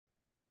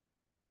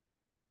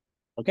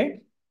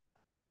Okay?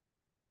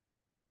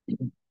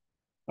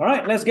 All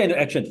right, let's get into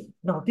action.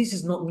 Now, this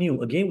is not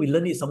new. Again, we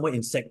learned it somewhere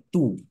in Sec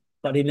 2,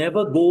 but they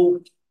never go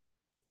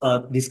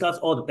discuss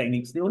all the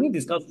techniques. They only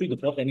discuss 3 to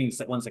 4 techniques in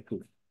Sec 1, Sec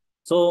 2.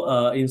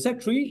 So in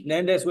Sec 3,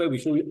 then that's where we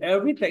show you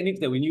every technique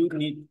that we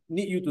need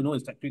you to know in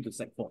Sec 3 to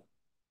Sec 4.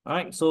 All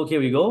right, so here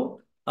we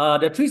go.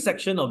 The 3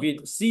 sections of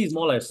it, C is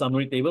more like a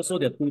summary table. So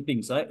there are 2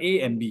 things, right?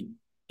 A and B.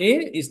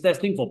 A is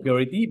testing for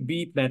purity.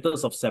 B,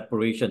 methods of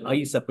separation,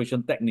 i.e.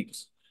 separation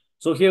techniques.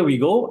 So here we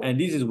go. And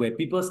this is where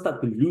people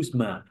start to lose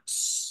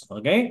marks.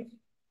 Okay?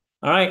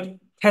 All right.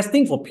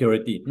 Testing for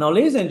purity. Now,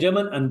 ladies and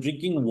gentlemen, I'm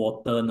drinking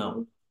water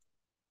now.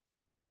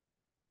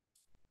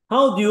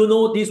 How do you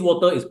know this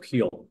water is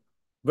pure?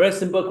 Very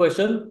simple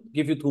question.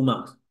 Give you 2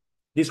 marks.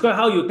 Describe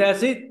how you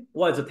test it.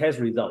 What is the test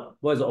result?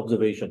 What is the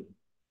observation?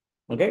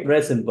 Okay,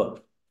 very simple.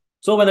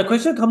 So when the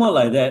question come out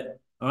like that,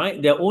 all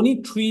right, there are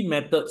only 3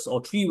 methods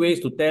or 3 ways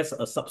to test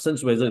a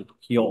substance whether it's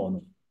pure or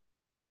not.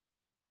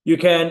 You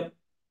can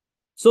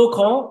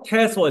so-called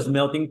test for its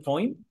melting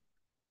point,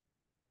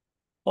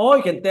 or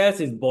you can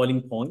test its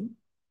boiling point.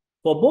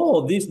 For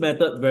both of these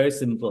methods, very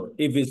simple.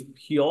 If it's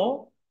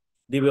pure,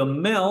 they will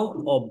melt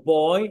or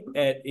boil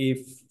at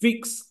a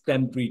fixed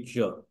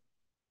temperature.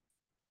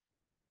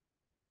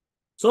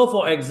 So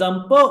for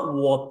example,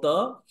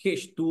 water,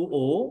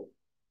 H2O,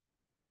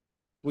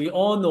 we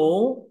all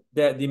know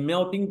that the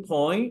melting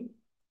point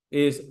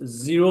is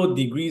 0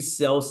 degrees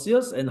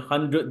Celsius and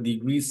 100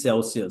 degrees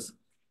Celsius.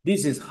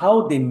 This is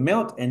how they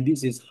melt and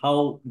this is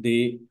how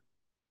they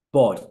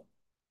boil.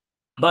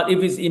 But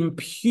if it's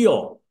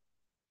impure,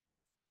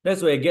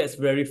 that's where it gets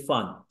very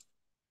fun.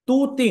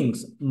 2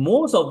 things.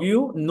 Most of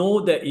you know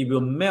that it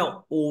will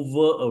melt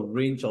over a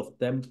range of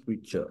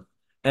temperature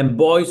and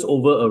boils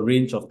over a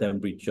range of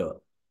temperature.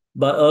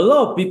 But a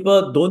lot of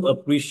people don't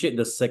appreciate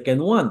the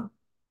second one,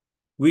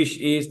 which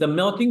is the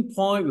melting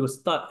point will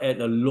start at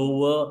a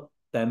lower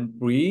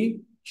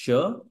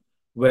temperature,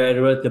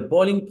 whereas the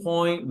boiling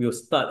point will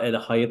start at a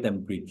higher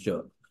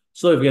temperature.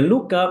 So if you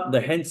look up,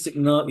 the hand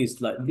signal is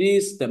like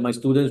this that my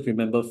students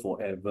remember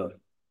forever.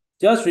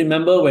 Just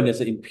remember when there's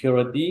an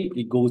impurity,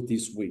 it goes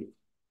this way.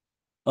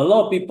 A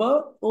lot of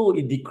people, oh,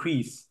 it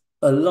decreased.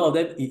 A lot of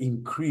them, it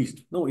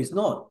increased. No, it's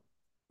not.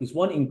 It's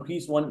one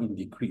increase, one in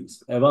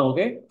decrease. Everyone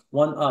okay?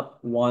 One up,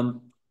 one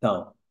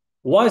down.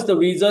 What is the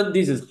reason?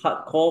 This is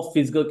hardcore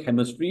physical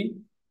chemistry.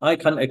 I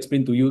can't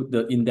explain to you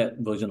the in-depth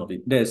version of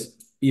it. That's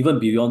even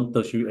beyond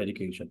tertiary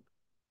education.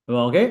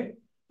 Everyone okay?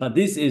 But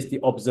this is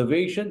the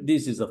observation.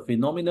 This is a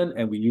phenomenon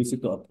and we use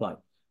it to apply.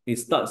 It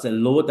starts at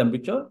lower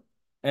temperature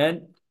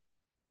and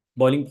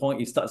boiling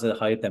point, it starts at a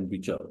higher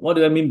temperature. What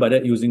do I mean by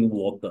that using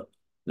water?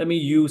 Let me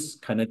use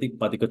kinetic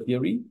particle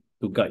theory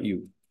to guide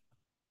you.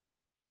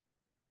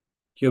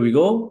 Here we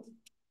go.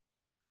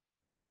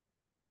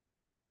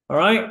 All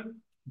right.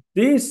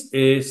 This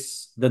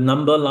is the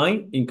number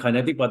line in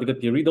kinetic particle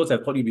theory. Those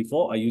I've taught you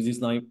before, I use this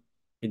line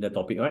in the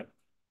topic, right?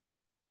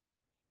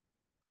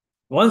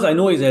 Once I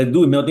know it's a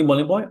do with melting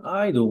boiling point,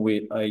 I don't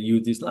wait. I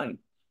use this line.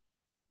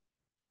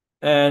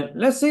 And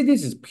let's say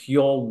this is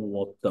pure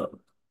water.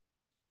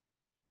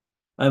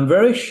 I'm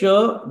very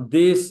sure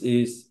this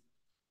is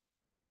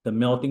the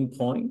melting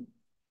point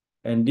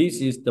and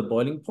this is the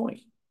boiling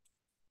point.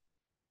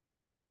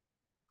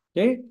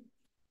 Okay?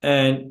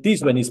 And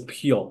this when it's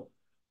pure.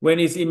 When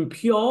it's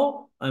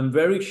impure, I'm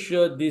very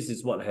sure this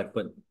is what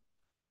happened.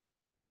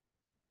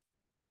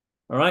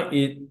 All right,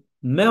 it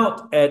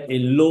melt at a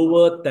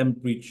lower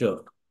temperature.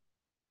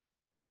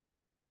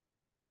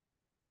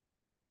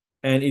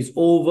 And it's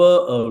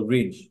over a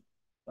range.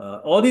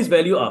 All these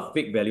values are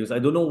fake values. I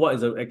don't know what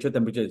is the actual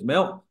temperature is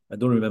melt. I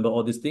don't remember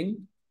all these things.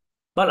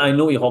 But I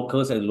know it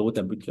occurs at low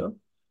temperature.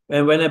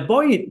 And when I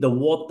boil it, the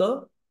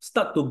water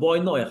start to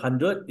boil not at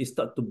 100. It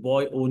start to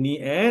boil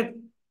only at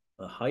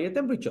a higher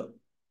temperature.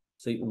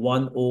 Say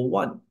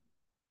 101.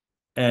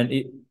 And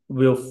it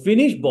will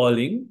finish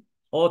boiling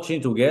or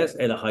change to gas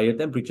at a higher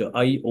temperature,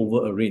 i.e.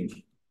 over a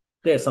range.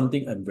 There's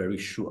something I'm very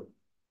sure.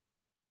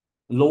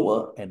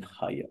 Lower and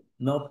higher,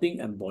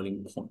 melting and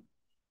boiling point.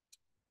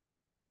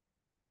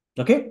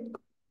 Okay?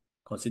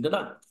 Consider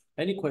that.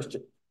 Any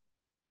question?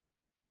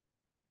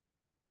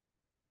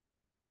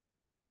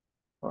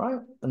 All right,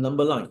 a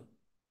number line.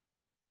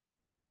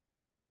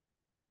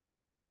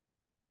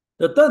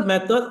 The third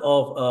method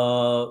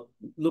of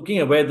looking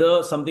at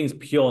whether something is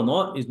pure or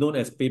not is known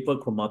as paper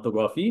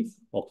chromatography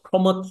or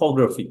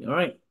chromatography. All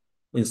right.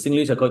 In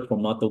English, I call it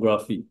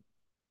chromatography.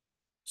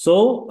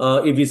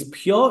 So if it's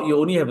pure, you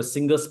only have a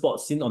single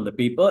spot seen on the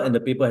paper and the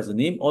paper has a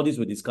name. All this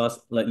we'll discuss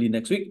likely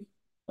next week.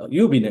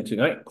 You'll be next week,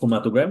 right?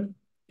 Chromatogram.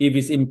 If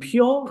it's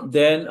impure,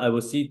 then I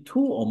will see 2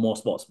 or more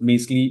spots,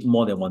 basically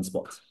more than 1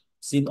 spot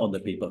seen on the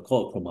paper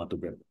called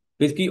chromatogram.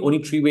 Basically,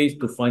 only 3 ways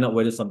to find out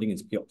whether something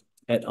is pure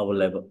at our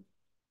level.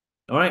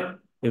 All right.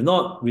 If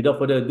not, without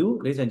further ado,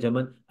 ladies and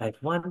gentlemen, I have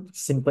one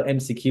simple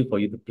MCQ for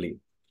you to play.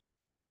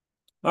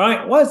 All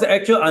right. What is the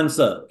actual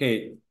answer?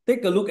 Okay.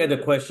 Take a look at the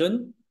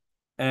question.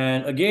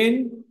 And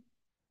again,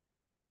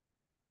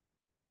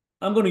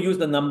 I'm going to use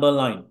the number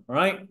line. All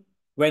right.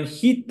 When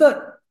heated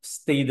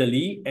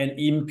steadily an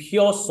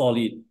impure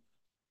solid.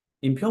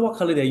 Impure, what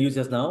color did I use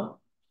just now?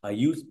 I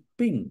used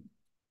pink.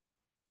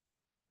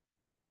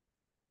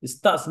 It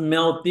starts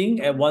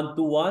melting at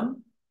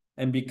 121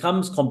 and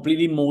becomes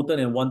completely molten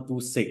at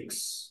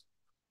 126.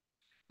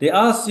 They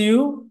ask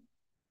you,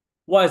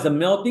 what is the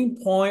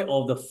melting point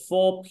of the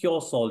 4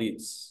 pure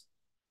solids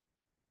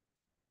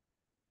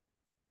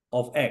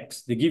of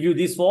X? They give you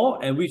these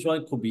 4, and which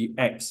one could be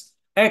X?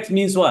 X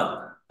means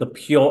what? The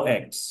pure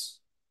X.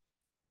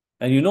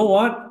 And you know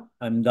what?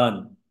 I'm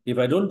done. If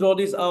I don't draw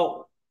this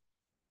out,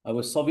 I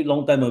will solve it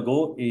long time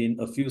ago in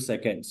a few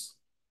seconds.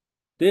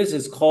 This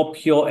is called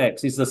pure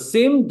X. It's the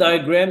same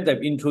diagram that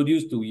I've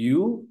introduced to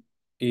you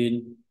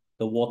in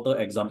the water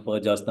example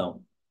just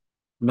now.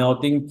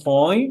 Melting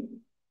point,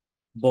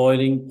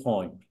 boiling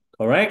point,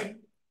 correct?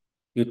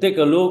 You take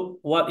a look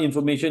what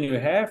information you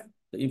have.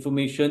 The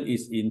information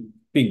is in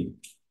pink.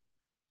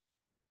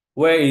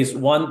 Where is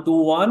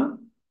 121?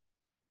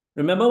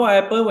 Remember what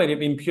happened when you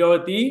have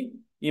impurity?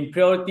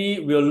 Impurity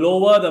will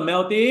lower the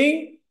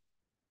melting.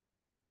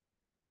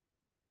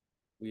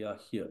 We are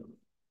here.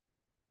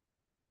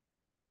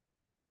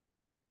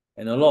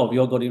 And a lot of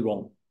you all got it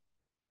wrong.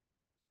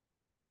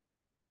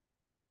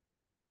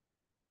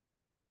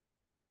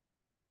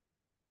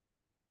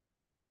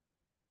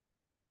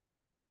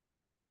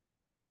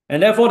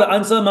 And therefore, the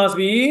answer must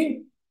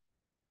be,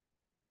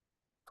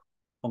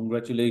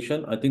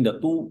 congratulations. I think the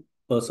 2%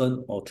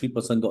 or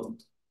 3% got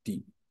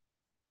D.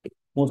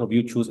 Most of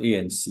you choose A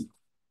and C.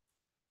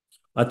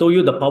 I told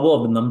you the power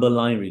of the number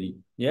line already.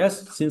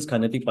 Yes, since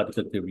kinetic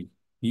particle theory.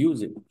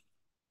 Use it.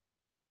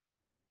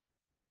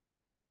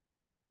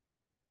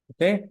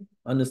 Okay?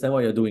 Understand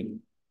what you're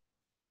doing.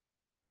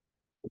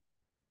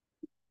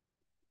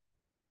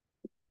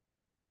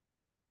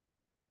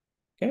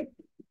 Okay?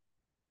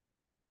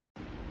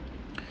 If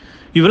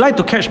you would like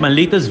to catch my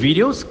latest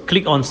videos,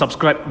 click on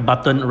subscribe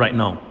button right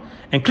now.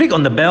 And click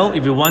on the bell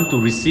if you want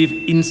to receive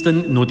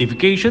instant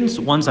notifications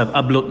once I've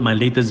uploaded my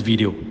latest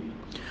video.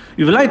 If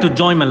you would like to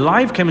join my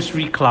live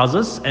chemistry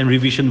classes and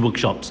revision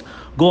workshops,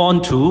 go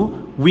on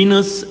to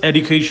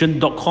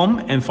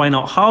winnerseducation.com and find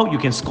out how you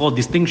can score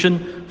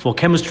distinction for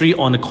chemistry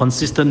on a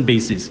consistent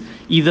basis,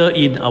 either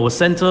in our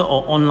center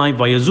or online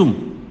via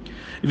Zoom.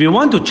 If you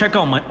want to check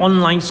out my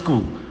online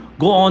school,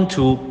 go on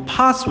to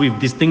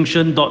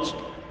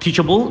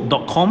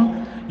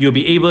passwithdistinction.teachable.com. You'll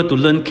be able to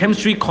learn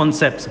chemistry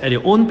concepts at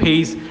your own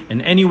pace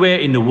and anywhere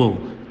in the world,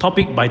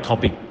 topic by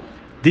topic.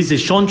 This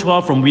is Sean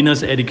Chua from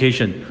Winners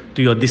Education,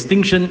 to your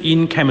distinction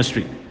in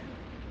chemistry.